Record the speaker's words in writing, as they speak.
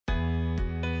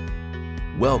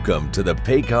Welcome to the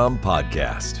Paycom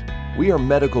Podcast. We are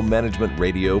medical management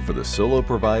radio for the solo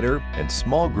provider and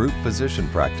small group physician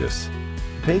practice.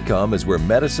 Paycom is where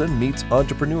medicine meets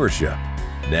entrepreneurship.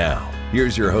 Now,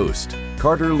 here's your host,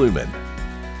 Carter Lumen.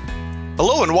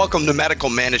 Hello and welcome to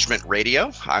Medical Management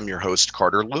Radio. I'm your host,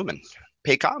 Carter Lumen.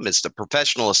 Paycom is the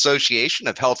Professional Association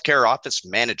of Healthcare Office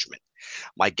Management.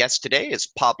 My guest today is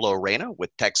Pablo Reyna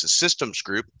with Texas Systems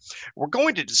Group. We're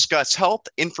going to discuss health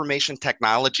information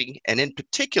technology and in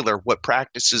particular what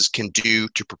practices can do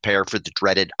to prepare for the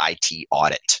dreaded IT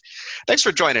audit. Thanks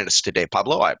for joining us today,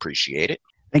 Pablo. I appreciate it.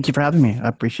 Thank you for having me. I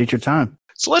appreciate your time.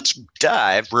 So let's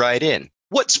dive right in.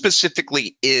 What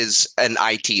specifically is an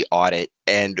IT audit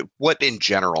and what in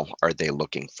general are they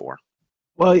looking for?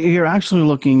 Well, you're actually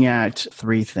looking at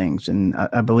three things, and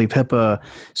I believe HIPAA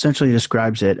essentially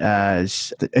describes it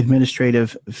as the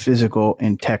administrative, physical,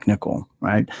 and technical,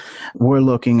 right? We're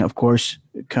looking, of course,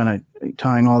 kind of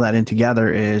tying all that in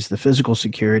together is the physical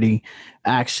security,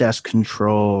 access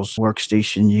controls,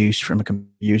 workstation use from a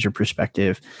user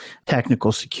perspective,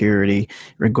 technical security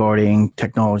regarding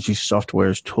technology,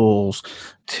 softwares, tools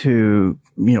to,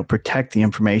 protect the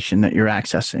information that you're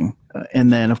accessing.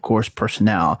 And then, of course,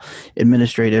 personnel,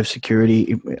 administrative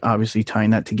security, obviously tying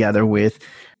that together with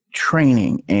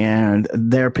training and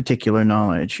their particular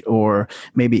knowledge, or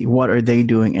maybe what are they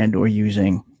doing and or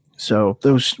using. So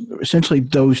those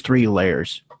three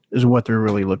layers is what they're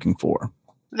really looking for.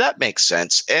 That makes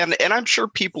sense. And I'm sure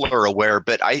people are aware,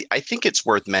 but I think it's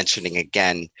worth mentioning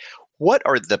again, what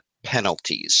are the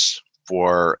penalties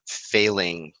for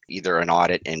failing either an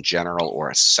audit in general or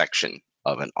a section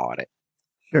of an audit?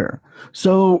 Sure.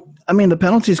 So, the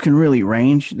penalties can really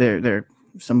range. They're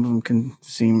some of them can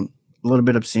seem a little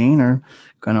bit obscene or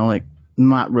kind of like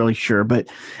not really sure, but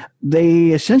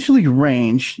they essentially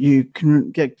range. You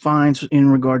can get fines in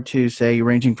regard to, say,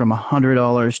 ranging from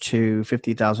 $100 to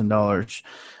 $50,000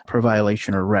 per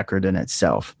violation or record in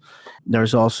itself.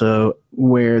 There's also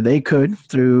where they could,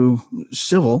 through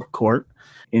civil court,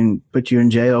 put you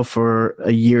in jail for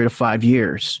a year to 5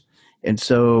 years. And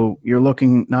so you're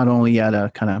looking not only at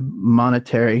a kind of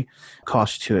monetary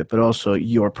cost to it, but also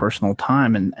your personal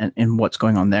time and what's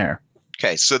going on there.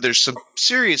 Okay, so there's some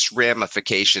serious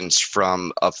ramifications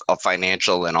from a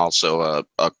financial and also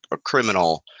a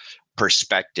criminal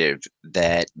perspective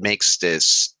that makes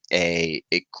this a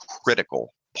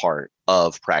critical part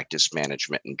of practice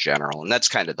management in general. And that's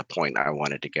kind of the point I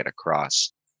wanted to get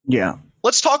across. Yeah.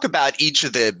 Let's talk about each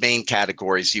of the main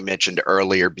categories you mentioned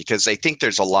earlier, because I think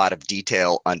there's a lot of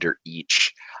detail under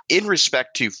each. In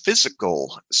respect to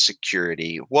physical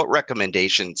security, what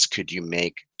recommendations could you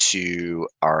make to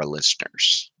our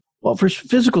listeners? Well, for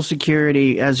physical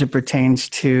security, as it pertains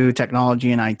to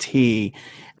technology and IT,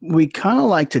 we kind of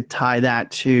like to tie that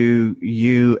to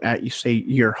you at,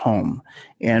 your home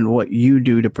and what you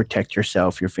do to protect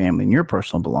yourself, your family, and your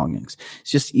personal belongings.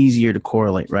 It's just easier to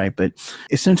correlate, right? But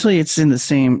essentially, it's in the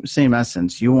same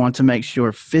essence. You want to make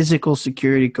sure physical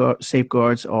security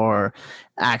safeguards are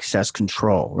access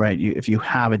control, right? If you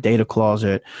have a data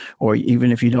closet, or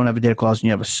even if you don't have a data closet and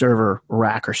you have a server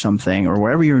rack or something, or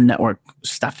wherever your network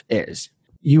stuff is,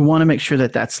 you want to make sure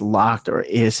that that's locked or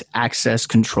is access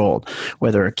controlled,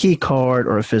 whether a key card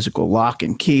or a physical lock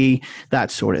and key, that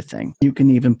sort of thing. You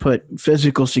can even put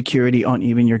physical security on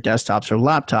even your desktops or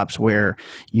laptops where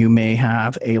you may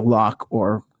have a lock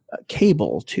or a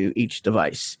cable to each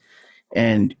device.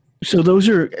 And so those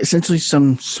are essentially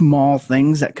some small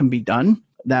things that can be done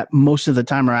that most of the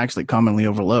time are actually commonly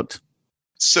overlooked.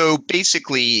 So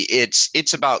basically,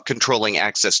 it's about controlling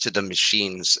access to the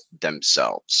machines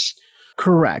themselves.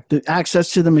 Correct. The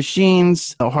access to the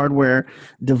machines, the hardware,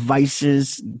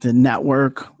 devices, the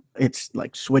network, it's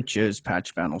like switches,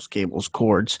 patch panels, cables,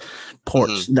 cords,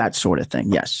 ports, that sort of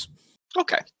thing. Yes.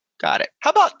 Okay. Got it. How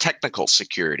about technical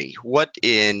security? What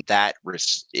in that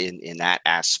in that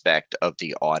aspect of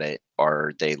the audit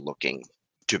are they looking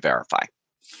to verify?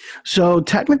 So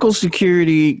technical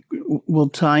security will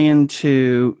tie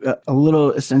into a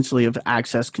little essentially of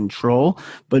access control,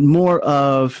 but more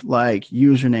of like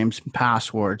usernames and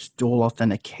passwords, dual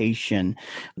authentication.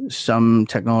 Some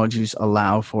technologies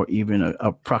allow for even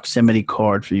a proximity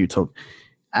card for you to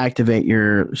activate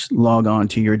your log on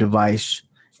to your device,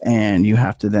 and you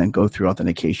have to then go through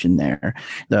authentication there.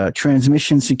 The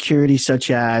transmission security,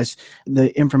 such as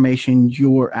the information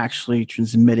you're actually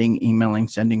transmitting, emailing,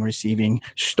 sending, receiving,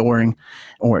 storing,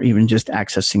 or even just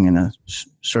accessing in a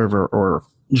server or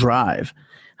drive.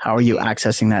 How are you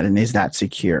accessing that, and is that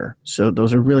secure? So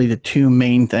those are really the two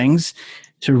main things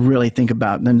to really think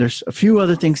about. And then there's a few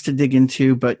other things to dig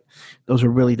into, but those are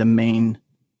really the main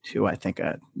two, I think,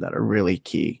 that are really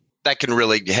key. That can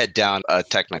really head down a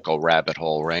technical rabbit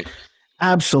hole, right?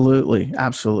 Absolutely.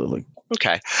 Absolutely.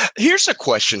 Okay. Here's a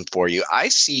question for you. I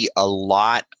see a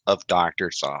lot of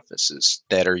doctors' offices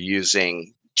that are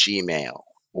using Gmail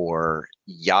or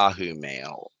Yahoo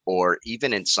Mail, or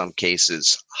even in some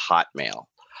cases, Hotmail.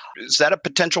 Is that a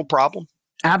potential problem?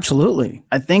 Absolutely.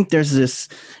 I think there's this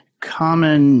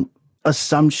common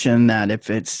assumption that if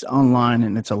it's online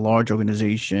and it's a large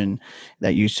organization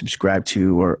that you subscribe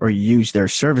to or use their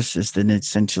services, then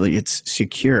essentially it's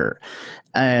secure.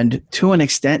 And to an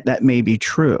extent, that may be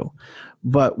true.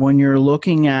 But when you're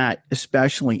looking at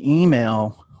especially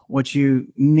email, what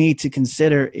you need to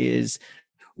consider is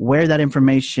where that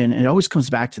information, and it always comes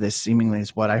back to this, seemingly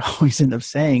is what I always end up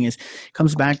saying, is it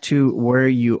comes back to where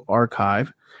you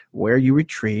archive, where you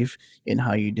retrieve, and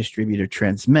how you distribute or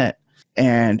transmit.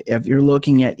 And if you're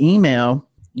looking at email,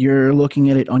 you're looking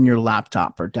at it on your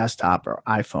laptop or desktop or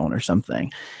iPhone or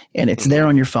something, and it's there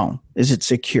on your phone. Is it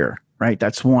secure? Right?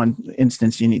 That's one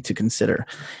instance you need to consider.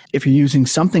 If you're using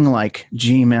something like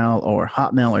Gmail or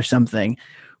Hotmail or something,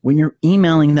 when you're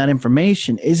emailing that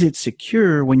information, is it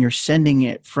secure when you're sending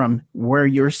it from where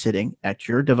you're sitting at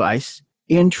your device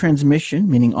in transmission,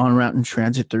 meaning en route and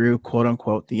transit through, quote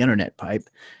unquote, the internet pipe?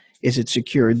 Is it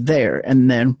secure there? And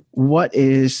then what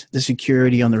is the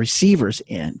security on the receiver's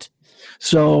end?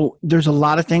 So there's a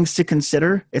lot of things to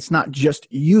consider. It's not just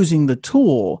using the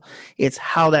tool, it's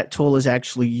how that tool is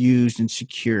actually used and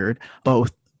secured,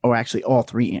 both, or actually all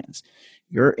three ends: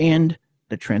 your end,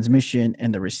 the transmission,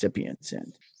 and the recipient's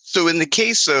end. So in the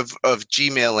case of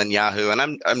Gmail and Yahoo, and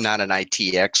I'm not an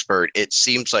IT expert, it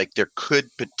seems like there could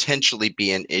potentially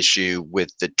be an issue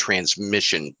with the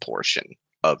transmission portion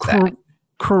of that.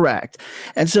 Correct.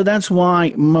 And so that's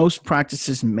why most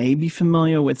practices may be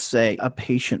familiar with, say, a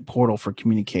patient portal for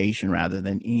communication rather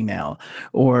than email,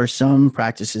 or some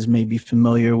practices may be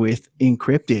familiar with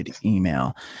encrypted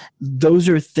email. Those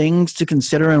are things to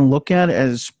consider and look at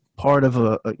as part of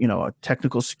a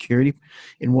technical security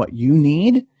in what you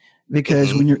need,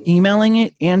 because when you're emailing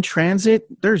it in transit,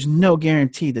 there's no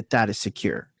guarantee that that is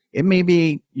secure. It may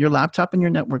be your laptop and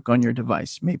your network on your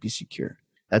device may be secure.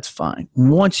 That's fine.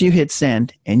 Once you hit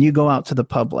send and you go out to the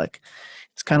public,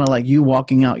 it's kind of like you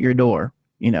walking out your door.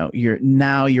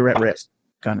 You're at risk,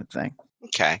 kind of thing.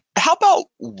 Okay. How about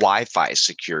Wi-Fi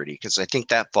security? Because I think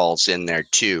that falls in there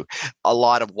too. A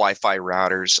lot of Wi-Fi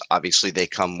routers, obviously they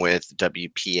come with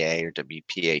WPA or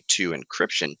WPA2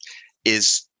 encryption.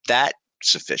 Is that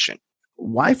sufficient?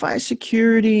 Wi-Fi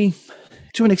security,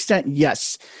 to an extent,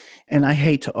 yes. And I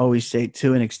hate to always say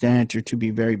to an extent or to be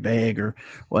very vague or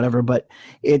whatever, but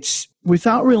it's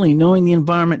without really knowing the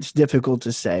environment, it's difficult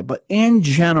to say. But in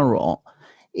general,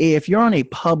 if you're on a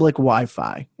public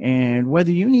Wi-Fi, and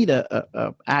whether you need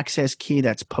a access key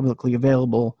that's publicly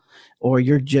available, or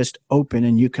you're just open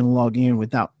and you can log in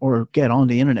without, or get on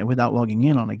the internet without logging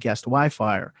in on a guest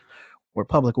Wi-Fi or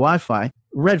public Wi-Fi,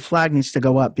 red flag needs to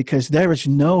go up, because there is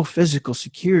no physical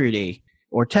security,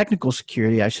 or technical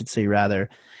security, I should say rather,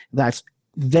 that's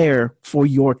there for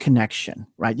your connection,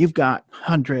 right? You've got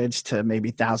hundreds to maybe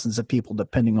thousands of people,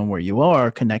 depending on where you are,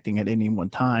 connecting at any one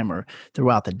time or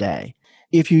throughout the day.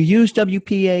 If you use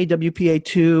WPA,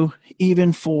 WPA2,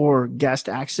 even for guest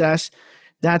access,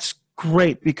 that's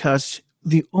great, because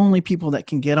the only people that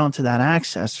can get onto that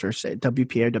access for, say,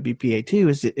 WPA or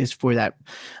WPA2 is for that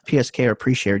PSK or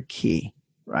pre-shared key,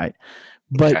 right?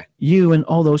 But you and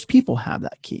all those people have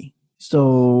that key.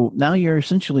 So now you're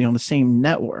essentially on the same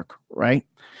network, right?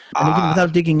 And again,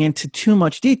 without digging into too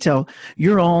much detail,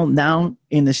 you're all now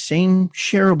in the same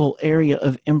shareable area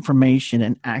of information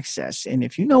and access. And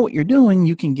if you know what you're doing,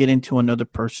 you can get into another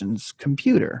person's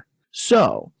computer.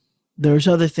 So there's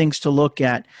other things to look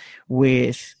at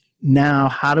with, now,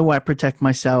 how do I protect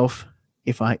myself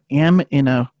if I am in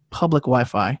a public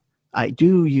Wi-Fi? I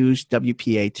do use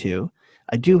WPA2.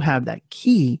 I do have that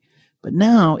key. But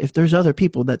now, if there's other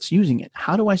people that's using it,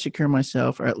 how do I secure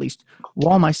myself, or at least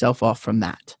wall myself off from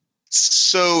that?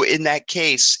 So in that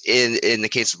case, in the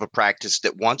case of a practice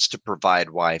that wants to provide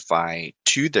Wi-Fi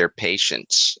to their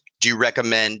patients, do you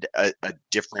recommend a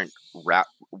different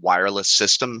wireless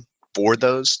system for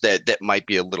those that might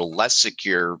be a little less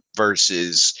secure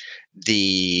versus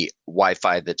the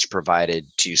Wi-Fi that's provided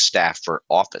to staff for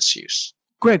office use?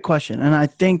 Great question. And I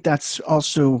think that's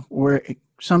also where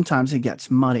sometimes it gets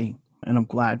muddy. And I'm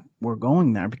glad we're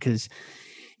going there, because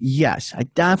yes, I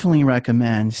definitely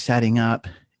recommend setting up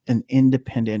an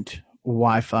independent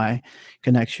Wi-Fi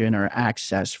connection or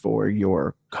access for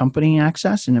your company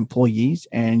access and employees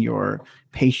and your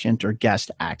patient or guest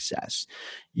access.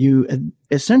 You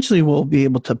essentially will be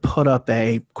able to put up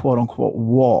a quote unquote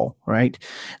wall, right,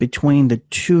 between the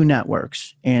two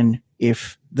networks. And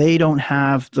if they don't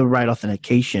have the right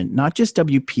authentication, not just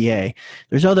WPA,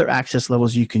 there's other access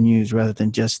levels you can use rather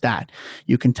than just that.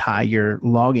 You can tie your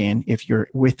login, if you're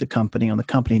with the company on the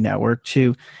company network,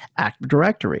 to Active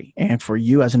Directory. And for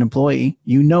you as an employee,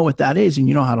 you know what that is and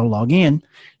you know how to log in.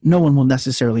 No one will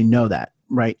necessarily know that,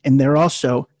 right? And they're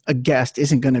also, a guest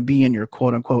isn't going to be in your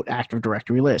quote unquote Active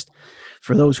Directory list.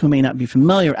 For those who may not be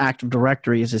familiar, Active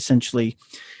Directory is essentially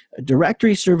a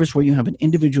directory service where you have an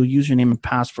individual username and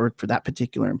password for that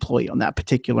particular employee on that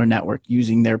particular network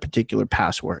using their particular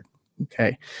password.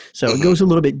 Okay. So it goes a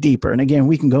little bit deeper. And again,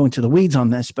 we can go into the weeds on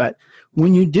this, but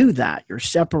when you do that, you're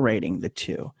separating the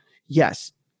two.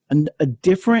 Yes, a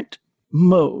different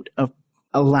mode of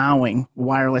allowing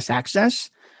wireless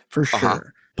access for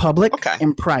sure. Public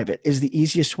and private is the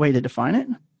easiest way to define it.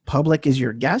 Public is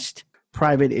your guest.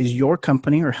 Private is your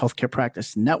company or healthcare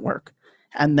practice network.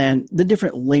 And then the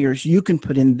different layers you can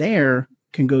put in there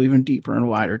can go even deeper and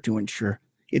wider to ensure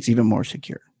it's even more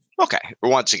secure. Okay.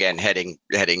 Once again, heading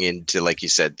into, like you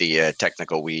said, the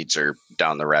technical weeds or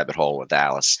down the rabbit hole with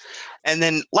Alice. And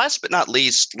then last but not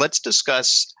least, let's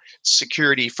discuss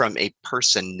security from a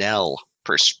personnel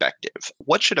perspective.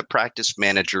 What should a practice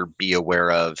manager be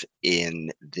aware of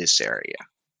in this area?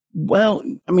 Well,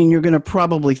 I mean, you're going to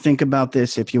probably think about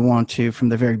this, if you want to, from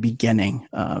the very beginning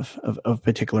of a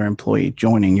particular employee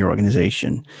joining your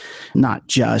organization, not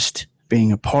just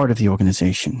being a part of the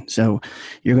organization. So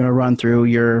you're going to run through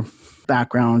your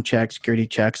background checks, security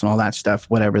checks, and all that stuff,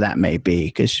 whatever that may be,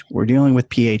 because we're dealing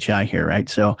with PHI here, right?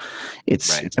 So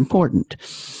it's important.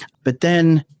 But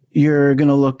then you're going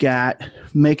to look at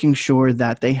making sure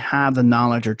that they have the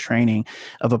knowledge or training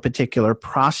of a particular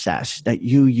process that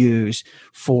you use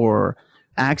for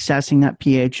accessing that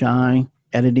PHI,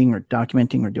 editing or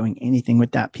documenting or doing anything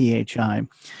with that PHI,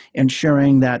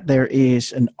 ensuring that there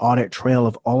is an audit trail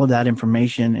of all of that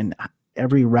information and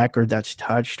every record that's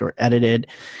touched or edited,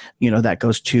 that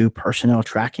goes to personnel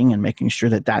tracking and making sure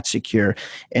that that's secure.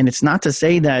 And it's not to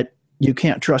say that you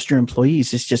can't trust your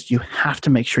employees. It's just you have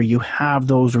to make sure you have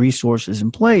those resources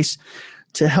in place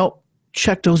to help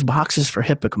check those boxes for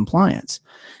HIPAA compliance.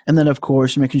 And then, of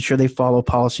course, making sure they follow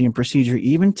policy and procedure,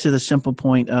 even to the simple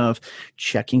point of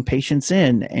checking patients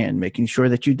in and making sure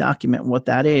that you document what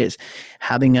that is,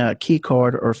 having a key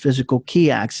card or physical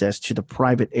key access to the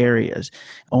private areas,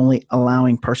 only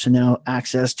allowing personnel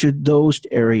access to those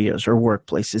areas or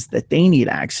workplaces that they need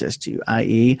access to,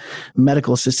 i.e.,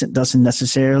 medical assistant doesn't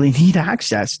necessarily need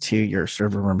access to your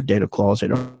server room or data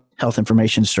closet or health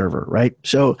information server, right?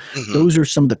 So those are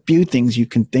some of the few things you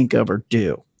can think of or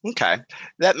do. Okay,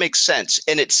 that makes sense.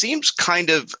 And it seems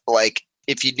kind of like,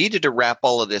 if you needed to wrap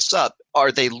all of this up,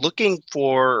 are they looking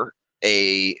for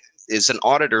is an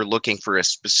auditor looking for a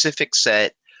specific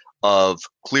set of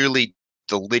clearly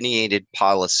delineated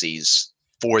policies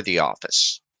for the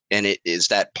office? And is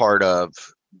that part of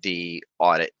the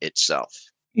audit itself?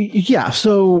 Yeah.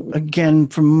 So again,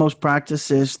 from most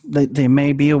practices, they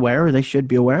may be aware or they should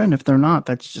be aware. And if they're not,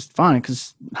 that's just fine,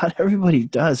 because not everybody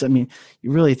does. I mean,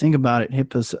 you really think about it,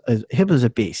 HIPAA's a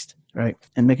beast, right?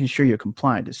 And making sure you're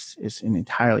compliant is an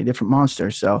entirely different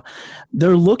monster. So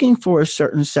they're looking for a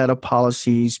certain set of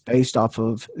policies based off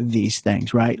of these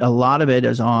things, right? A lot of it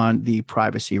is on the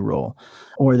privacy rule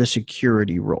or the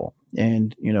security rule.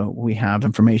 And, we have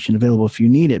information available if you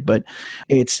need it, but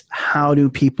it's how do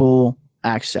people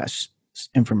access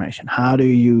information? How do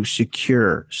you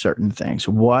secure certain things?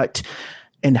 What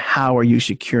and how are you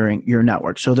securing your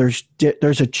network? So there's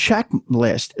a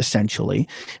checklist, essentially,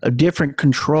 of different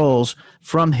controls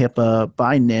from HIPAA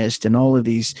by NIST and all of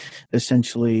these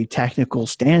essentially technical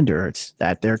standards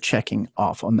that they're checking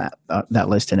off on that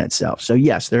list in itself. So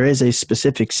yes, there is a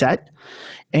specific set,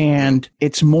 and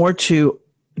it's more to,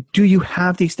 do you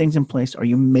have these things in place? Are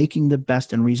you making the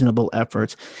best and reasonable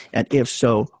efforts? And if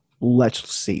so,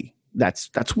 let's see.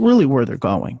 That's really where they're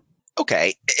going.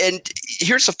 Okay. And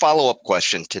here's a follow-up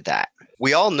question to that.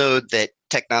 We all know that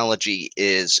technology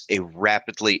is a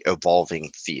rapidly evolving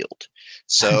field.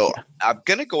 So I'm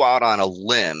going to go out on a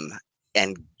limb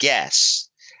and guess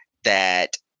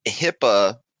that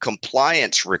HIPAA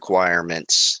compliance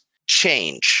requirements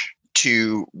change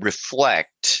to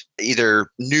reflect either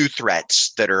new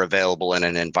threats that are available in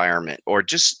an environment, or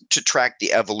just to track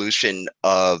the evolution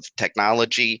of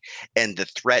technology and the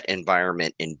threat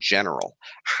environment in general.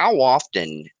 How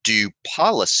often do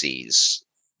policies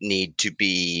need to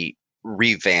be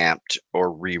revamped or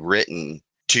rewritten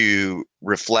to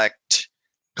reflect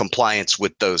compliance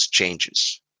with those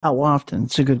changes? How often?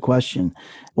 It's a good question.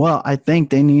 Well, I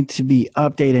think they need to be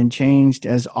updated and changed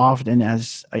as often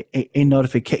as a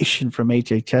notification from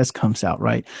HHS comes out,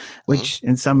 right? Which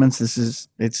in some instances,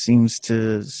 it seems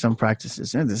to some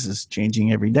practices, this is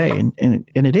changing every day. And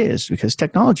it is, because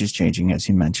technology is changing, as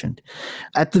you mentioned.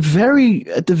 At the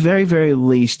very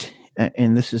least,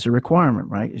 and this is a requirement,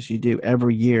 right, is you do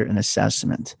every year an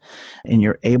assessment, and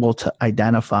you're able to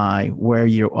identify where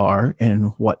you are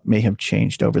and what may have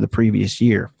changed over the previous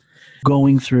year.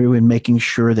 Going through and making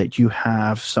sure that you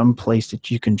have some place that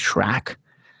you can track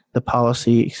the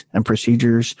policies and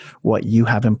procedures, what you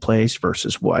have in place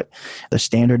versus what the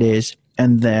standard is.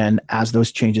 And then as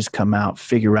those changes come out,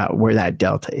 figure out where that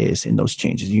delta is in those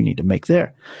changes you need to make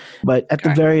there. But at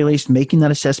the very least, making that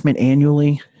assessment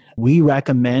annually. We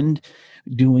recommend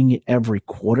doing it every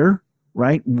quarter,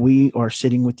 right? We are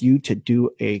sitting with you to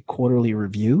do a quarterly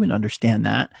review and understand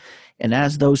that. And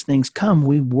as those things come,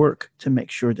 we work to make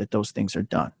sure that those things are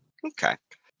done. Okay.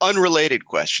 Unrelated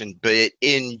question, but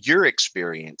in your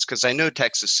experience, because I know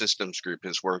Texas Systems Group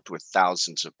has worked with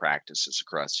thousands of practices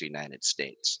across the United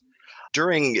States.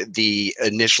 During the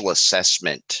initial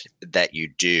assessment that you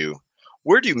do,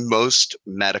 where do most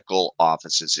medical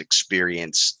offices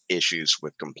experience issues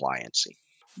with compliancy?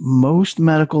 Most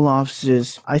medical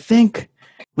offices, I think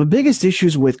the biggest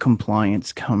issues with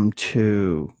compliance come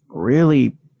to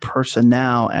really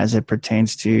personnel as it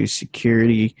pertains to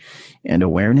security and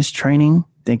awareness training.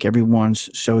 I think everyone's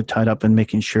so tied up in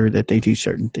making sure that they do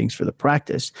certain things for the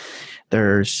practice.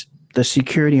 There's the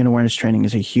security and awareness training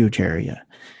is a huge area.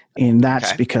 And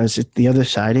that's because the other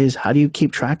side is, how do you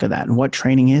keep track of that and what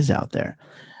training is out there?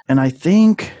 And I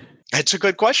think that's a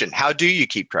good question. How do you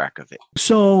keep track of it?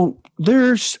 So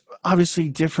there's obviously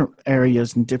different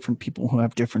areas and different people who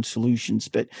have different solutions,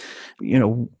 but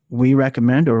we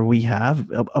recommend, or we have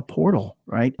a portal,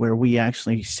 right, where we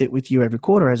actually sit with you every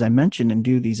quarter, as I mentioned, and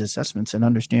do these assessments and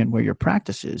understand where your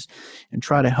practice is and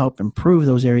try to help improve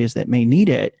those areas that may need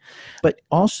it, but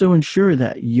also ensure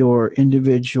that your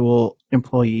individual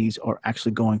employees are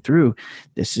actually going through,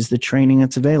 this is the training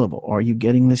that's available. Are you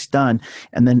getting this done?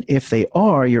 And then if they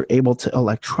are, you're able to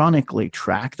electronically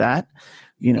track that,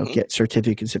 get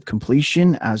certificates of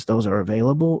completion as those are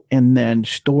available, and then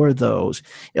store those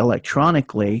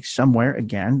electronically somewhere,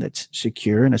 again, that's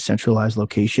secure in a centralized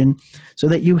location so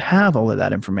that you have all of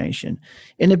that information.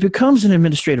 And it becomes an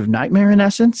administrative nightmare in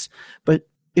essence, but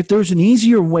if there's an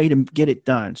easier way to get it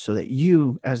done so that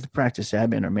you as the practice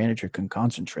admin or manager can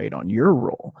concentrate on your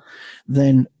role,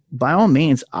 then by all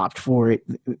means opt for it.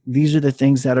 These are the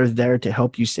things that are there to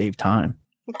help you save time.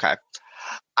 Okay.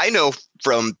 I know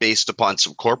based upon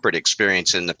some corporate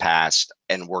experience in the past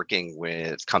and working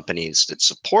with companies that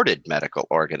supported medical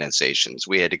organizations,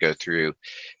 we had to go through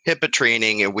HIPAA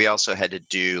training, and we also had to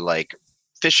do like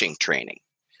phishing training.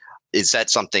 Is that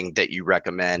something that you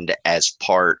recommend as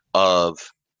part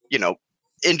of,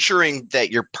 ensuring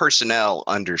that your personnel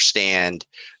understand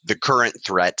the current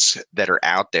threats that are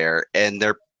out there and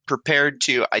they're prepared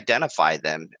to identify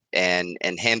them and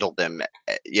handle them,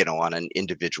 on an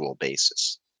individual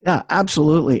basis? Yeah,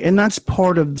 absolutely. And that's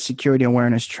part of security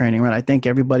awareness training, right? I think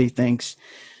everybody thinks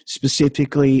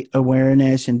specifically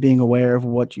awareness and being aware of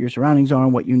what your surroundings are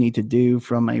and what you need to do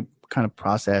from a kind of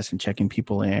process and checking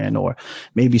people in, or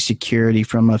maybe security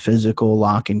from a physical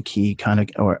lock and key kind of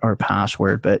or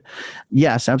password. But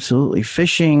yes, absolutely.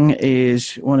 Phishing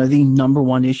is one of the number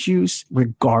one issues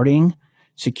regarding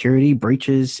security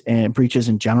breaches and breaches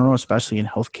in general, especially in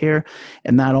healthcare.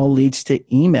 And that all leads to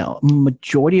email.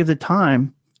 Majority of the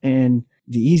time, and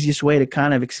the easiest way to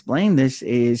kind of explain this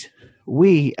is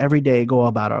we every day go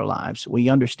about our lives. We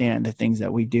understand the things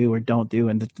that we do or don't do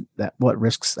and that what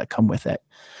risks that come with it.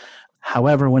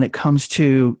 However, when it comes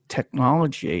to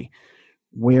technology,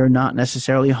 we're not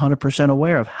necessarily 100%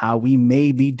 aware of how we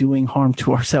may be doing harm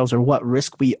to ourselves or what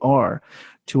risk we are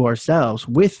to ourselves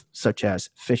with such as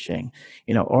phishing.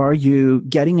 Are you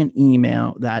getting an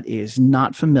email that is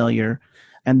not familiar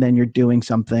and then you're doing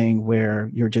something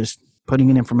where you're just putting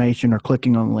in information or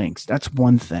clicking on links? That's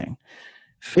one thing.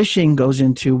 Phishing goes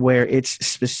into where it's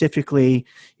specifically,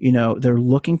 they're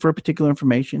looking for a particular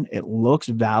information. It looks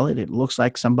valid. It looks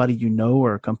like somebody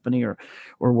or a company or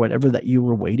whatever that you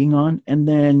were waiting on. And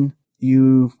then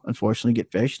you unfortunately get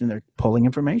phished and they're pulling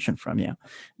information from you.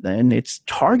 Then it's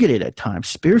targeted at times,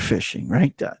 spear phishing,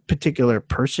 right? A particular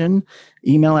person,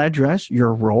 email address,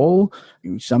 your role.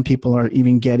 Some people are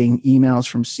even getting emails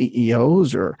from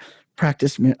CEOs or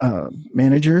practice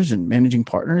managers and managing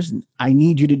partners. And I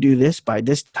need you to do this by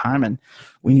this time, and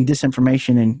we need this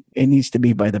information, and it needs to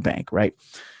be by the bank, right?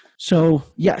 So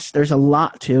yes, there's a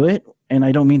lot to it. And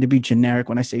I don't mean to be generic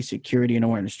when I say security and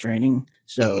awareness training.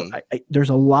 So there's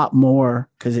a lot more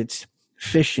because it's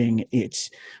phishing,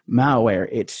 it's malware,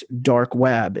 it's dark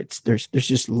web. There's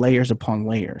just layers upon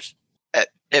layers.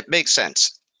 It makes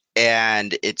sense.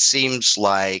 And it seems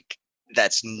like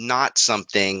that's not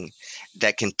something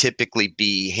that can typically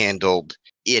be handled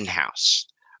in-house.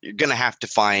 You're going to have to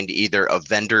find either a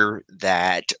vendor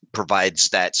that provides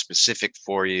that specific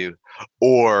for you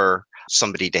or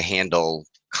somebody to handle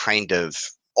kind of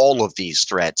all of these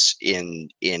threats in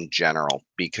general,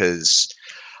 because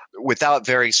without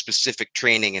very specific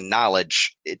training and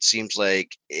knowledge, it seems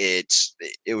like it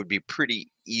would be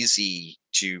pretty easy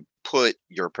to put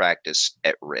your practice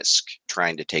at risk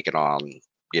trying to take it on,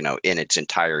 in its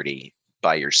entirety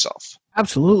by yourself.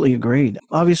 Absolutely agreed.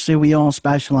 Obviously, we all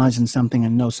specialize in something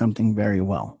and know something very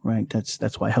well, right?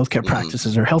 That's why healthcare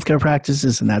practices are healthcare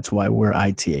practices, and that's why we're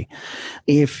IT.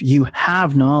 If you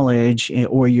have knowledge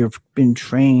or you've been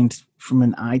trained from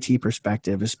an IT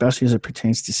perspective, especially as it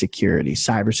pertains to security,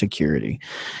 cybersecurity,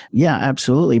 yeah,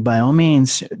 absolutely. By all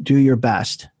means, do your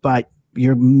best, but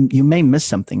you may miss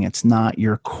something. It's not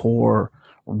your core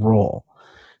role.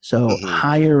 So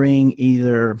hiring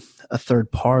either a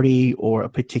third party or a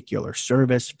particular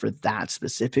service for that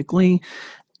specifically,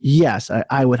 yes,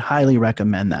 I would highly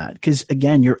recommend that. Because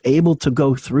again, you're able to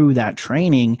go through that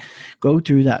training, go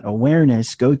through that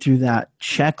awareness, go through that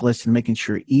checklist and making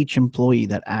sure each employee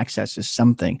that accesses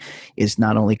something is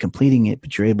not only completing it,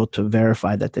 but you're able to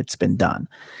verify that it's been done.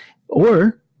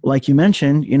 Or like you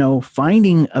mentioned,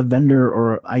 finding a vendor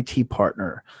or IT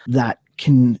partner that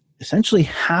can essentially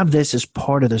have this as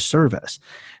part of the service.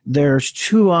 There's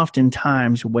too often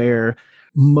times where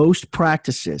most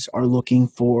practices are looking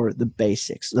for the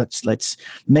basics. Let's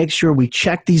make sure we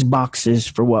check these boxes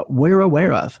for what we're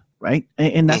aware of, right?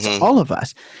 And that's all of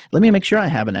us. Let me make sure I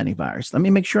have an antivirus. Let me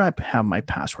make sure I have my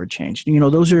password changed.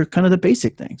 Those are kind of the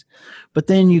basic things. But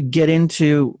then you get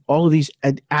into all of these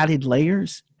added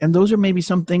layers, and those are maybe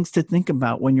some things to think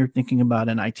about when you're thinking about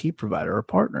an IT provider or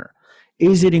partner.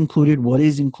 Is it included? What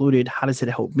is included? How does it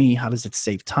help me? How does it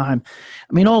save time?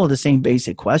 I mean, all of the same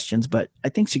basic questions, but I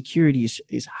think security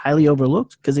is highly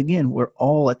overlooked because, again, we're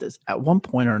all at one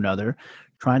point or another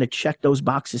trying to check those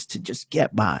boxes to just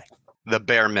get by. The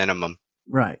bare minimum.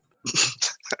 Right.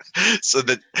 so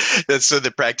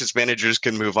the practice managers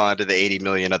can move on to the 80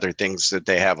 million other things that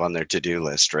they have on their to-do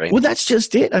list, right? Well, that's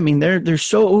just it. I mean, they're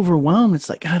so overwhelmed. It's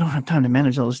like, I don't have time to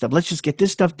manage all this stuff. Let's just get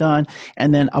this stuff done,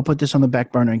 and then I'll put this on the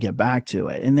back burner and get back to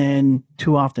it. And then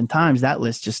too often times that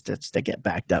list just starts to get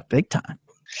backed up big time.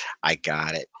 I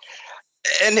got it.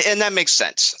 And that makes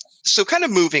sense. So kind of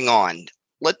moving on,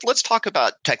 let's talk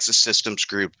about Texas Systems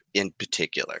Group in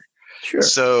particular. Sure.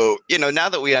 So, now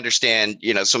that we understand,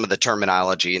 some of the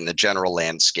terminology and the general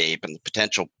landscape and the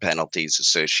potential penalties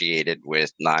associated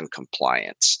with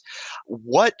noncompliance,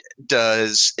 what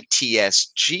does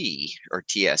TSG or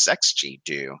TSXG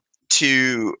do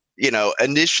to,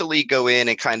 initially go in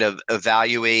and kind of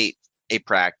evaluate a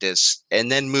practice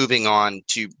and then moving on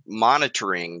to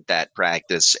monitoring that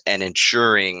practice and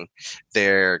ensuring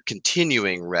their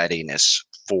continuing readiness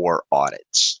for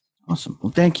audits? Awesome.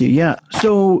 Well, thank you. Yeah.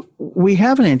 So we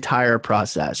have an entire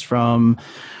process from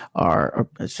our,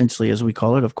 essentially, as we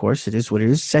call it, of course, it is what it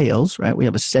is, sales, right? We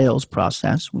have a sales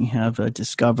process. We have a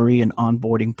discovery and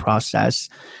onboarding process,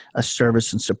 a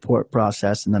service and support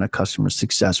process, and then a customer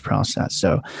success process.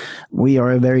 So we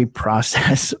are a very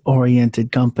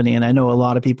process-oriented company. And I know a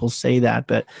lot of people say that,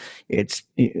 but it's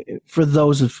for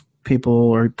those of people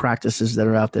or practices that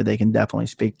are out there, they can definitely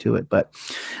speak to it. But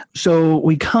so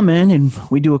we come in and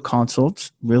we do a consult,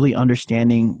 really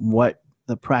understanding what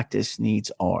the practice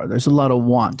needs are. There's a lot of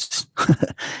wants,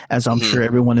 as I'm sure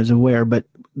everyone is aware, but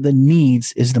the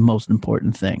needs is the most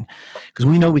important thing because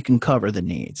we know we can cover the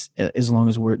needs as long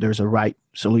as there's a right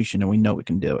solution and we know we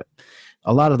can do it.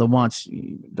 A lot of the wants,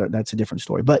 that's a different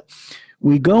story. But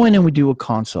we go in and we do a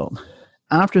consult.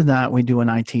 After that, we do an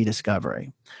IT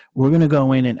discovery. We're going to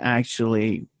go in and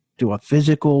actually do a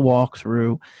physical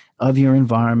walkthrough of your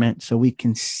environment so we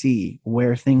can see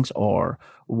where things are,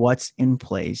 what's in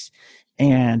place,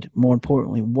 and more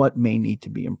importantly, what may need to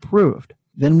be improved.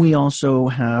 Then we also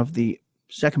have the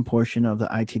second portion of the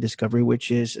IT discovery,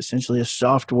 which is essentially a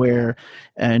software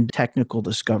and technical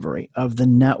discovery of the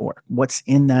network. What's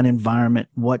in that environment?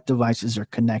 What devices are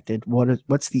connected?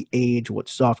 What's the age? What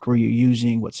software you're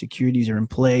using? What securities are in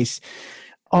place?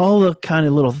 All the kind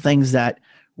of little things that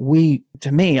we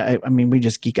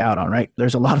just geek out on, right?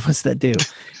 There's a lot of us that do.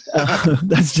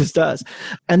 That's just us.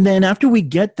 And then after we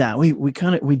get that,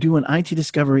 we do an IT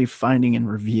discovery, finding, and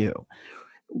review.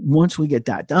 Once we get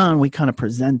that done, we kind of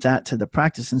present that to the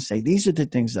practice and say, these are the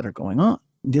things that are going on.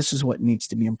 This is what needs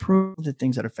to be improved, the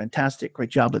things that are fantastic. Great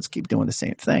job. Let's keep doing the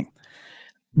same thing.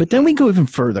 But then we go even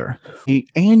further. We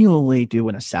annually do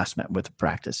an assessment with the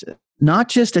practices, not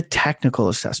just a technical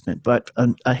assessment, but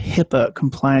a HIPAA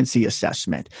compliancy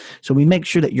assessment. So we make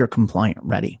sure that you're compliant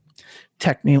ready.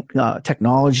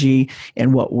 Technology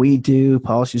and what we do,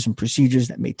 policies and procedures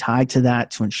that may tie to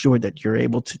that to ensure that you're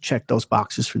able to check those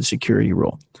boxes for the security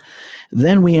rule.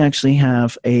 Then we actually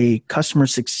have a customer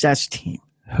success team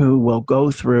who will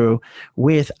go through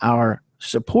with our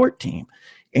support team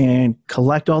and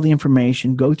collect all the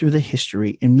information, go through the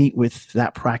history, and meet with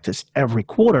that practice every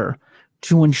quarter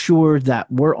to ensure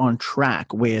that we're on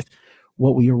track with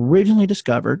what we originally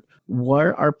discovered, what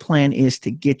our plan is to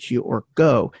get you or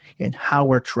go, and how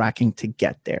we're tracking to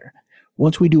get there.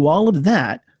 Once we do all of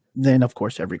that, then of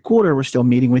course every quarter we're still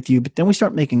meeting with you, but then we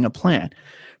start making a plan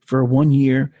for 1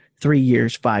 year, 3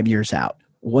 years, 5 years out.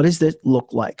 What does this look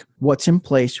like? What's in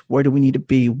place? Where do we need to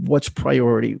be? What's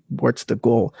priority? What's the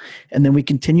goal? And then we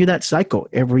continue that cycle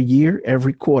every year,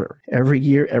 every quarter, every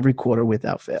year, every quarter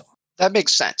without fail. That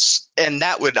makes sense. And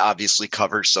that would obviously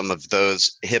cover some of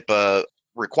those HIPAA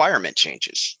requirement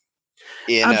changes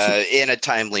in a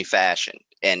timely fashion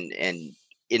and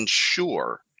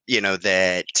ensure,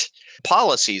 that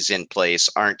policies in place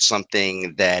aren't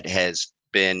something that has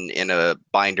been in a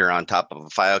binder on top of a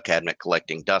file cabinet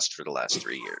collecting dust for the last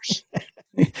 3 years.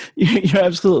 You're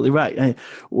absolutely right.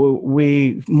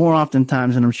 We more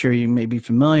oftentimes, and I'm sure you may be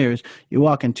familiar, is you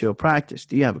walk into a practice.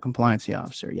 Do you have a compliancy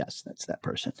officer? Yes, that's that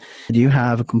person. Do you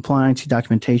have a compliancy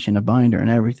documentation, a binder, and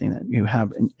everything that you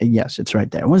have? And yes, it's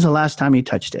right there. When's the last time you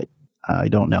touched it? I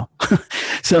don't know.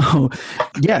 So,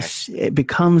 yes, it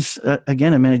becomes,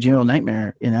 again, a managerial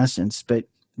nightmare in essence. But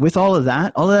with all of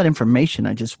that information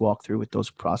I just walked through with those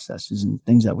processes and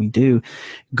things that we do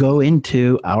go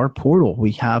into our portal.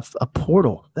 We have a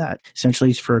portal that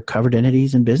essentially is for covered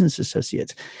entities and business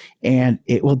associates, and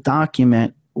it will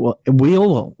document.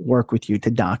 We'll work with you to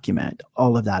document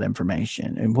all of that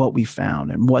information and what we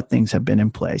found and what things have been in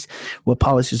place. What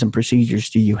policies and procedures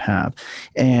do you have?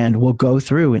 And we'll go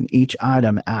through, and each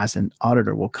item as an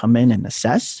auditor will come in and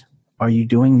assess. Are you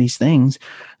doing these things?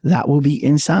 That will be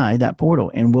inside that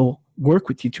portal, and we'll work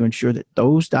with you to ensure that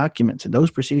those documents and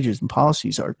those procedures and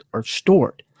policies are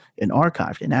stored and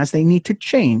archived. And as they need to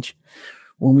change,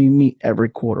 when we meet every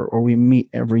quarter or we meet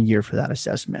every year for that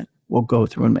assessment, we'll go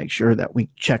through and make sure that we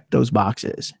check those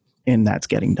boxes, and that's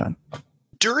getting done.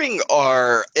 During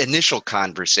our initial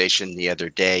conversation the other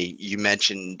day, you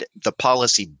mentioned the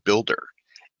policy builder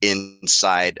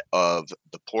inside of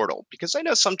the portal, because I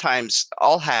know sometimes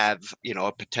I'll have,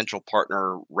 a potential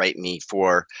partner write me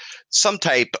for some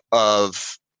type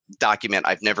of document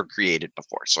I've never created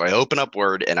before. So I open up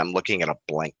Word and I'm looking at a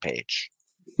blank page.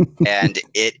 And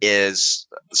it is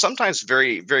sometimes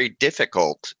very, very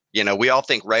difficult. We all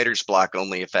think writer's block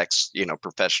only affects,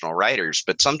 professional writers,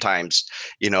 but sometimes,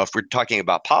 if we're talking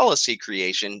about policy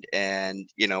creation and,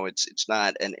 it's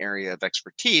not an area of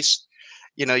expertise,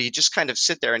 you just kind of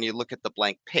sit there and you look at the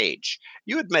blank page.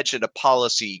 You had mentioned a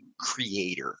policy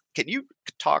creator. Can you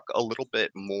talk a little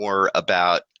bit more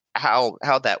about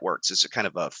how that works? Is it kind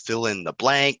of a fill in the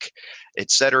blank,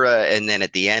 et cetera, and then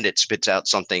at the end it spits out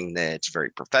something that's very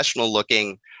professional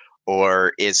looking?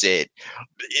 Or is it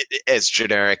as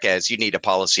generic as you need a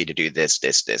policy to do this,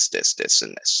 this, this, this, this,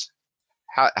 and this?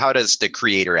 How does the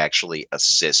creator actually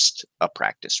assist a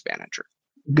practice manager?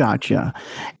 Gotcha.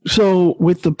 So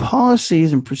with the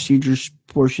policies and procedures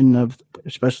portion of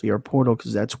especially our portal,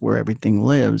 because that's where everything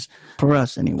lives, for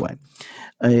us anyway,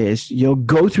 is you'll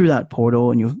go through that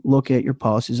portal and you look at your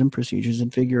policies and procedures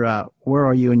and figure out where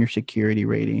are you in your security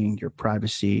rating, your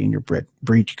privacy, and your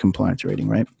breach compliance rating,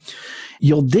 right?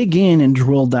 You'll dig in and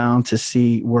drill down to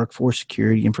see workforce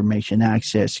security, information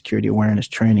access, security awareness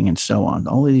training, and so on.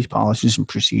 All of these policies and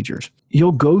procedures.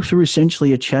 You'll go through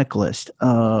essentially a checklist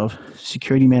of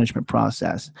security management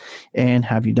process and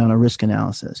have you done a risk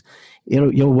analysis.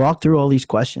 You'll walk through all these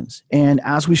questions. And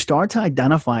as we start to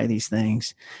identify these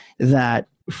things that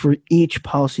for each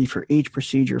policy, for each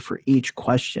procedure, for each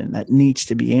question that needs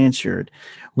to be answered,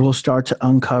 we'll start to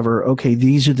uncover, okay,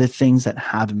 these are the things that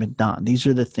haven't been done. These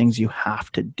are the things you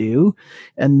have to do.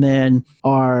 And then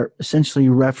our essentially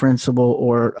referenceable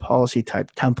or policy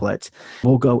type templates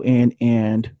will go in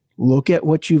and look at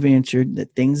what you've answered, the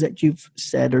things that you've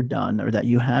said or done or that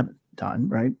you haven't done,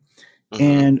 right? Mm-hmm.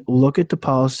 And look at the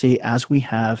policy as we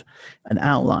have an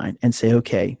outline and say,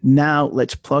 okay, now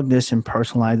let's plug this and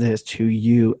personalize this to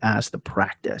you as the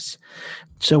practice.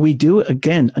 So we do,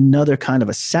 again, another kind of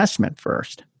assessment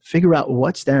first, figure out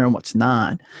what's there and what's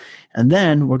not. And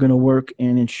then we're going to work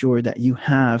and ensure that you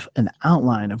have an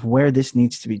outline of where this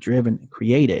needs to be driven and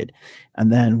created,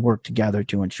 and then work together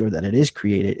to ensure that it is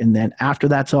created. And then after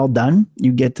that's all done,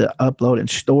 you get to upload and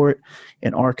store it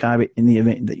and archive it in the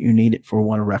event that you need it for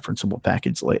one referenceable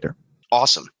package later.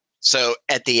 Awesome. So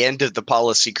at the end of the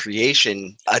policy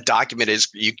creation, a document is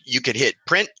you could hit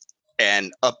print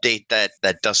and update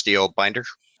that dusty old binder.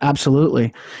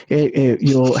 Absolutely.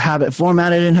 You'll have it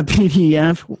formatted in a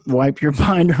PDF, wipe your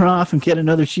binder off and get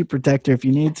another sheet protector if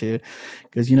you need to,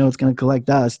 because you know it's going to collect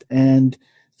dust, and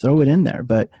throw it in there.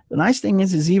 But the nice thing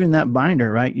is even that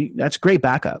binder, right? That's great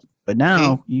backup. But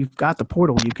now you've got the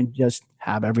portal. You can just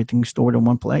have everything stored in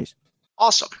one place.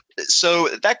 Awesome. So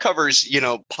that covers,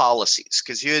 policies,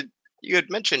 because you had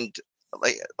mentioned,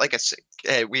 like I said,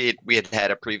 we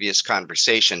had a previous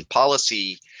conversation.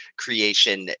 Policy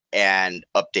creation and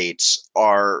updates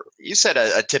are, you said,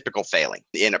 a typical failing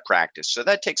in a practice. So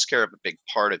that takes care of a big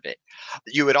part of it.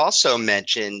 You had also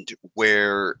mentioned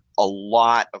where a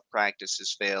lot of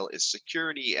practices fail is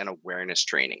security and awareness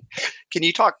training. Can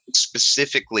you talk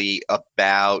specifically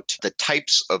about the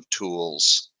types of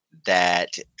tools that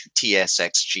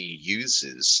TSXG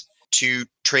uses to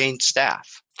train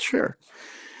staff? Sure.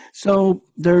 So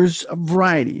there's a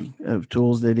variety of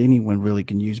tools that anyone really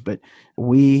can use, but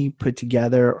we put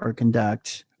together or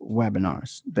conduct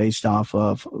webinars based off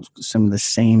of some of the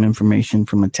same information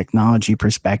from a technology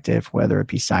perspective, whether it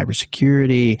be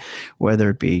cybersecurity,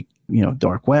 whether it be,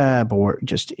 dark web, or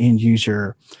just end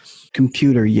user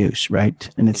computer use, right?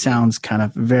 And it sounds kind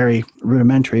of very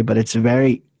rudimentary, but it's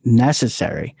very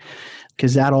necessary,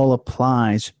 because that all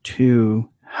applies to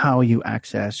how you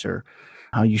access or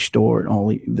how you store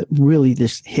and really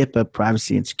this HIPAA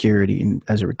privacy and security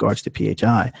as it regards to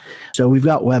PHI. So we've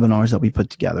got webinars that we put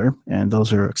together, and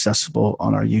those are accessible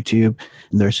on our YouTube.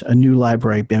 And there's a new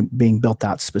library being built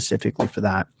out specifically for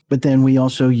that. But then we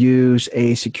also use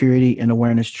a security and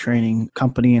awareness training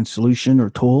company and solution or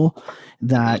tool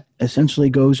that essentially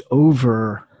goes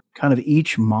over kind of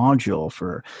each module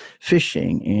for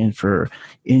phishing and for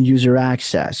end user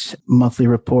access, monthly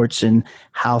reports and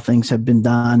how things have been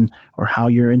done or how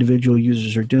your individual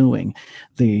users are doing,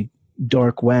 the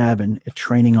dark web and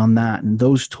training on that and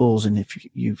those tools. And if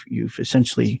you've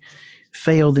essentially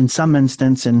failed in some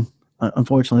instance, and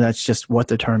unfortunately that's just what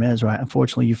the term is, right?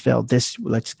 Unfortunately you failed this,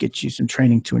 let's get you some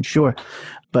training to ensure.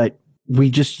 But we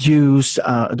just use,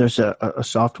 there's a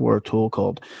software tool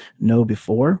called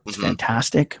KnowBe4. It's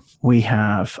fantastic. We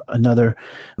have another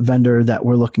vendor that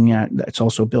we're looking at that's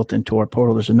also built into our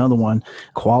portal. There's another one,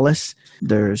 Qualys.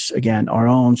 There's, again, our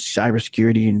own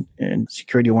cybersecurity and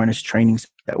security awareness trainings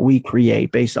that we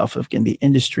create based off of, again, the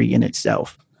industry in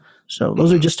itself. So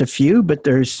those are just a few, but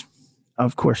there's,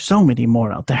 of course, so many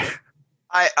more out there.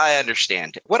 I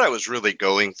understand. What I was really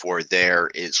going for there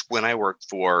is when I worked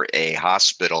for a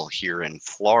hospital here in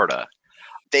Florida,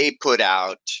 they put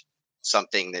out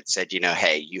something that said,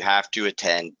 hey, you have to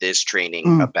attend this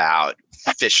training about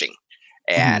phishing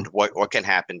and what can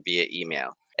happen via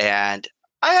email. And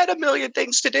I had a million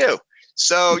things to do.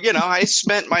 So, I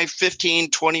spent my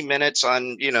 15, 20 minutes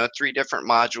on, 3 different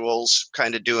modules,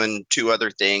 kind of doing 2 other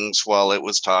things while it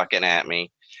was talking at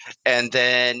me. And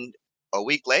then a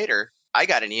week later, I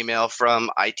got an email from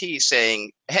IT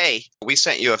saying, hey, we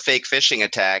sent you a fake phishing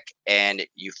attack and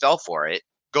you fell for it.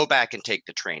 Go back and take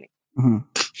the training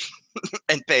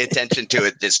and pay attention to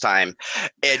it this time.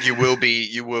 And you will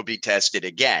be tested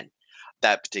again.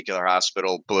 That particular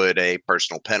hospital put a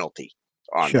personal penalty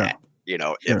on that,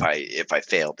 if I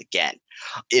failed again.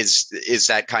 Is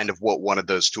that kind of what one of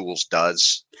those tools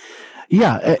does?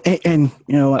 Yeah. And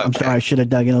I'm sorry, I should have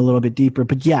dug in a little bit deeper,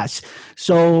 but yes.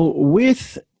 So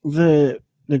with the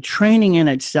training in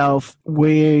itself,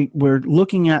 we're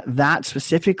looking at that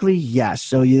specifically. Yes.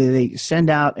 So they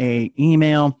send out a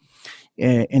email,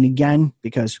 and again,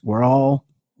 because we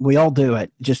all do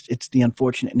it. Just it's the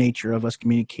unfortunate nature of us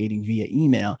communicating via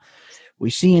email. We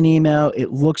see an email,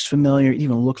 it looks familiar, it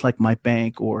even looks like my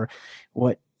bank. Or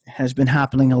what has been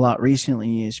happening a lot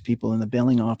recently is people in the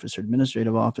billing office or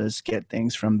administrative office get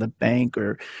things from the bank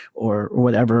or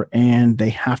whatever, and they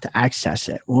have to access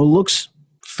it. Well, it looks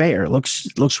fair,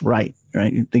 looks right?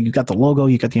 You got the logo,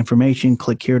 you got the information,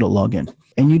 click here to log in.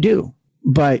 And you do.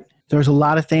 But there's a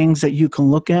lot of things that you can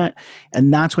look at,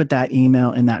 and that's what that email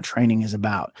and that training is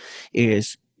about,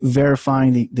 is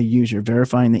verifying the user,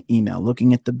 verifying the email,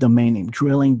 looking at the domain name,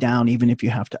 drilling down, even if you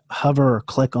have to hover or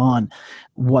click on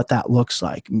what that looks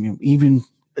like. Even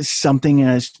something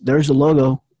as there's a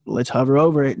logo, let's hover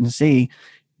over it and see,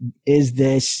 is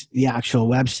this the actual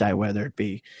website, whether it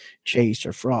be Chase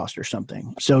or Frost or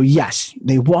something? So yes,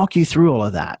 they walk you through all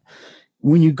of that.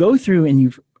 When you go through and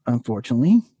you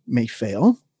unfortunately may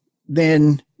fail,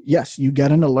 then yes, you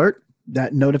get an alert.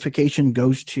 That notification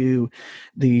goes to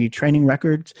the training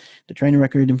records. The training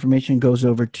record information goes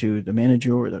over to the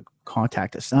manager or the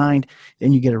contact assigned.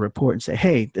 Then you get a report and say,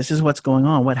 hey, this is what's going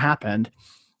on. What happened?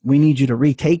 We need you to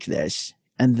retake this.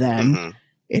 And then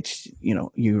it's,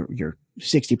 you're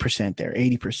 60% there,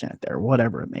 80% there,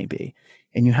 whatever it may be.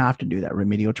 And you have to do that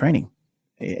remedial training.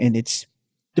 And it's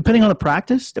depending on the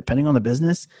practice, depending on the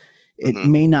business, it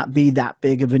may not be that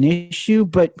big of an issue,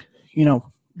 but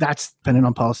that's depending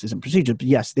on policies and procedures. But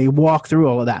yes, they walk through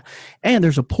all of that. And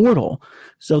there's a portal.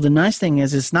 So the nice thing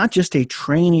is it's not just a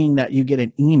training that you get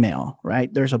an email,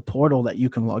 right? There's a portal that you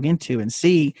can log into and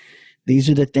see these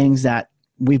are the things that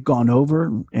we've gone over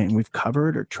and we've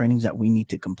covered, or trainings that we need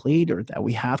to complete or that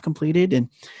we have completed.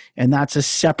 And that's a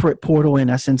separate portal in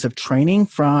essence of training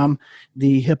from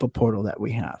the HIPAA portal that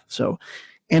we have. So,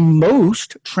 and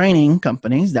most training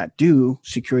companies that do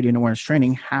security and awareness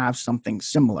training have something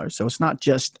similar. So it's not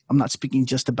just, I'm not speaking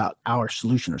just about our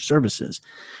solution or services,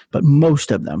 but most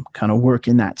of them kind of work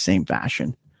in that same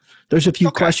fashion. There's a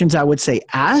few questions I would say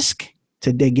ask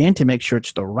to dig in to make sure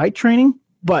it's the right training,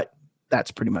 but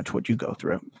that's pretty much what you go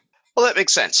through. Well, that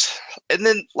makes sense. And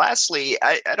then lastly,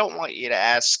 I don't want you to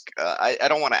ask, I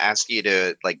don't want to ask you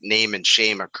to like name and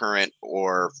shame a current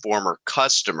or former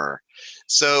customer.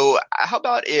 So how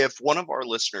about if one of our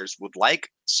listeners would like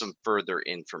some further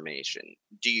information?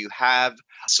 Do you have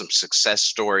some success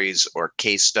stories or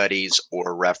case studies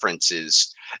or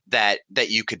references that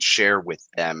you could share with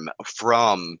them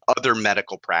from other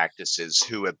medical practices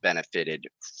who have benefited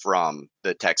from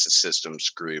the Texas Systems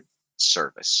Group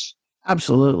service?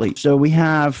 Absolutely. So we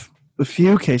have a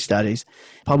few case studies,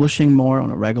 publishing more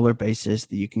on a regular basis.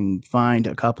 That you can find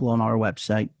a couple on our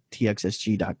website,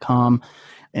 txsg.com.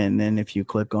 And then if you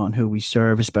click on who we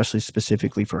serve, especially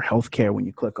specifically for healthcare, when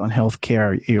you click on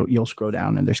healthcare, you'll scroll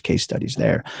down and there's case studies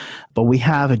there. But we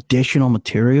have additional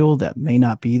material that may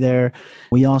not be there.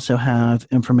 We also have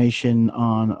information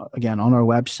on our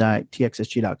website,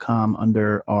 txsg.com,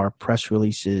 under our press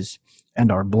releases and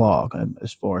our blog,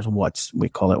 as far as what's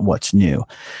new.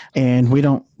 And we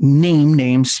don't name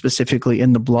names specifically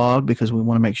in the blog because we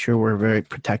want to make sure we're very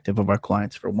protective of our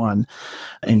clients, for one.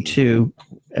 And two,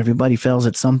 everybody fails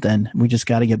at something. We just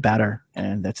got to get better.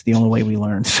 And that's the only way we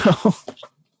learn. So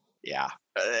yeah,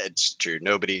 it's true.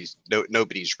 Nobody's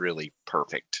really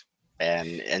perfect.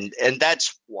 And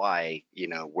that's why,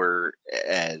 we're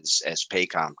as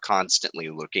Paycom constantly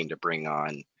looking to bring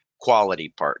on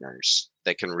quality partners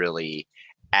that can really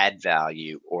add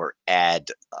value or add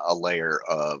a layer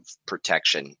of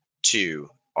protection to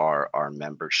our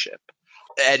membership.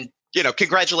 And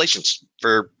congratulations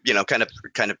for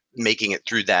kind of making it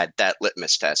through that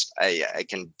litmus test. I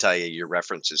can tell you your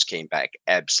references came back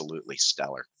absolutely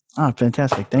stellar. Oh,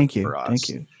 fantastic. Thank you. Thank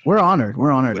you. We're honored.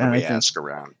 And we ask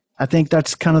around. I think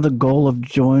that's kind of the goal of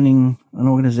joining an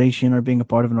organization or being a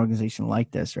part of an organization like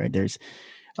this, right? There's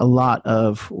a lot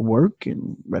of work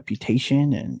and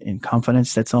reputation and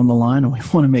confidence that's on the line, and we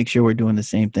want to make sure we're doing the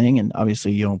same thing. And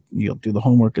obviously, you'll do the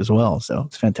homework as well. So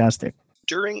it's fantastic.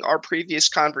 During our previous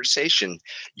conversation,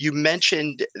 you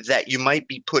mentioned that you might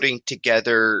be putting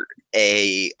together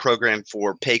a program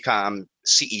for Paycom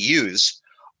CEUs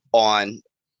on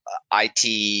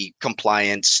IT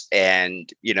compliance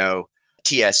and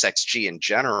TSXG in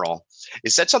general.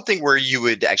 Is that something where you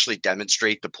would actually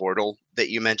demonstrate the portal that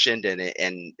you mentioned and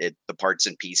the parts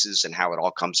and pieces and how it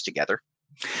all comes together?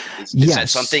 Is that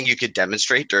something you could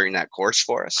demonstrate during that course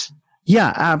for us?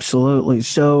 Yeah, absolutely.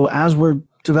 So as we're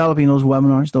developing those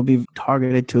webinars, they'll be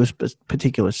targeted to a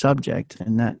particular subject,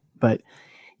 but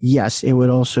yes, it would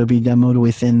also be demoed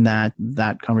within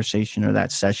that conversation or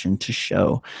that session to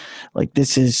show, like,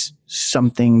 this is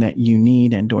something that you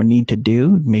need or need to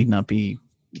do. It may not be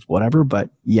whatever, but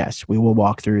yes, we will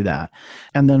walk through that.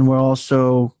 And then we're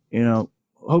also,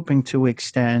 hoping to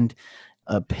extend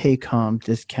a Paycom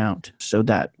discount so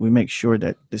that we make sure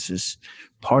that this is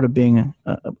part of being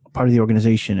a part of the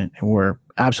organization, and we're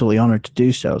absolutely honored to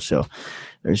do so. So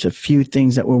there's a few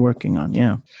things that we're working on.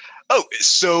 Yeah. Oh,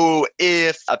 so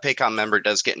if a Paycom member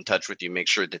does get in touch with you, make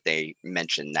sure that they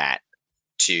mention that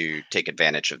to take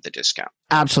advantage of the discount.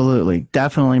 Absolutely.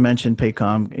 Definitely mention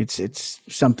Paycom. It's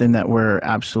something that we're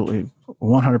absolutely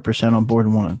 100% on board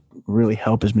and want to really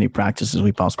help as many practices as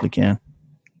we possibly can.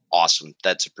 Awesome.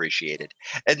 That's appreciated.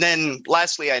 And then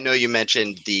lastly, I know you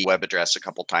mentioned the web address a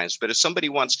couple times, but if somebody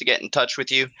wants to get in touch with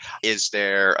you, is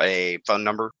there a phone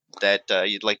number that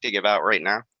you'd like to give out right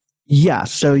now? Yeah,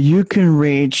 so you can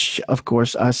reach, of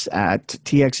course, us at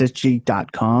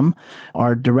txsg.com.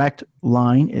 Our direct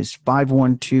line is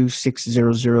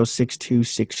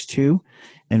 512-600-6262.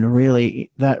 And really,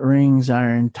 that rings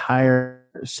our entire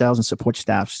sales and support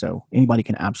staff, so anybody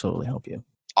can absolutely help you.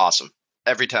 Awesome.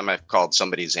 Every time I've called,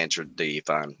 somebody's answered the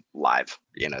phone live,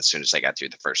 as soon as I got through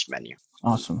the first menu.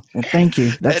 Awesome. Well, thank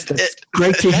you. That's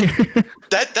great to hear.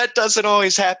 That doesn't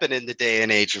always happen in the day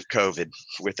and age of COVID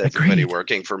with everybody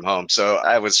working from home. So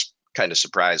I was kind of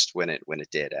surprised when it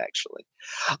did, actually.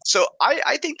 So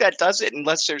I think that does it,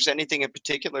 unless there's anything in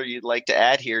particular you'd like to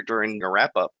add here during a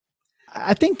wrap up.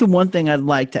 I think the one thing I'd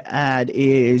like to add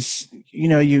is,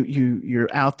 you're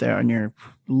out there and you're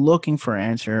looking for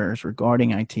answers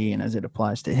regarding IT and as it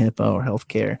applies to HIPAA or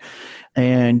healthcare.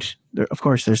 And of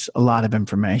course, there's a lot of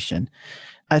information.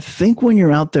 I think when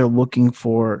you're out there looking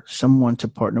for someone to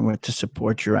partner with to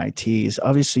support your IT, is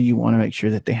obviously you want to make sure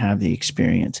that they have the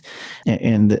experience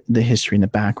and the history and the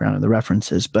background and the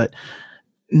references. But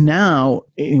now,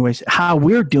 anyways, how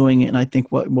we're doing it, and I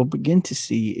think what we'll begin to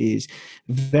see is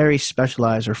very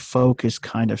specialized or focused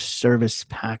kind of service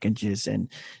packages, and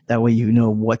that way you know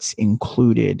what's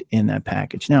included in that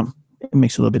package. Now, it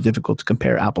makes it a little bit difficult to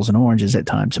compare apples and oranges at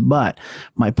times, but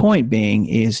my point being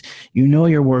is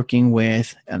you're working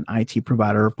with an IT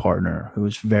provider or partner who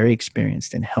is very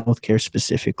experienced in healthcare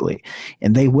specifically,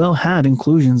 and they will have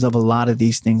inclusions of a lot of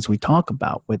these things we talk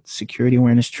about with security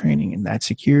awareness training and that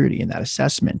security and that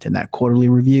assessment and that quarterly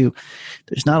review.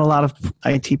 There's not a lot of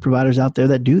IT providers out there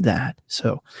that do that.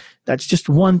 So that's just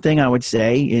one thing I would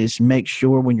say is make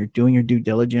sure when you're doing your due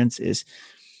diligence is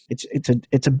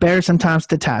it's a bear sometimes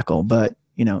to tackle, but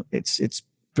it's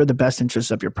for the best interest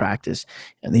of your practice.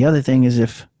 And the other thing is,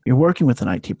 if you're working with an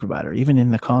IT provider, even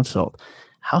in the consult,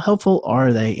 how helpful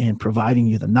are they in providing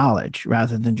you the knowledge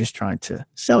rather than just trying to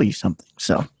sell you something?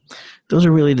 So those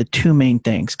are really the two main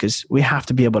things, because we have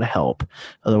to be able to help.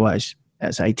 Otherwise,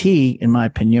 as IT, in my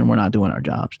opinion, we're not doing our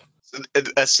jobs.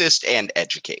 Assist and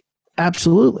educate.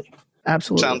 Absolutely.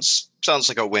 Sounds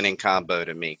like a winning combo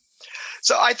to me.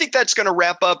 So I think that's going to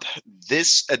wrap up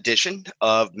this edition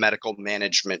of Medical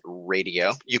Management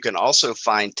Radio. You can also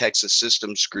find Texas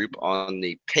Systems Group on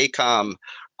the Paycom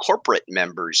corporate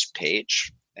members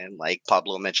page. And like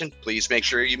Pablo mentioned, please make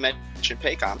sure you mention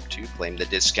Paycom to claim the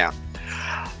discount.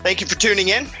 Thank you for tuning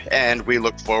in, and we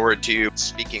look forward to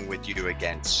speaking with you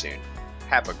again soon.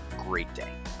 Have a great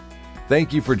day.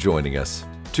 Thank you for joining us.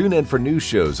 Tune in for new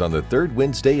shows on the third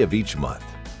Wednesday of each month.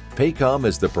 Paycom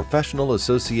is the Professional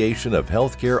Association of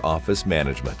Healthcare Office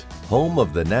Management, home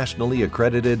of the nationally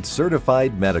accredited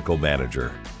Certified Medical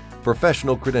Manager.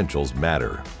 Professional credentials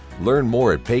matter. Learn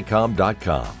more at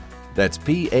paycom.com. That's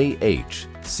PAHCOM.com.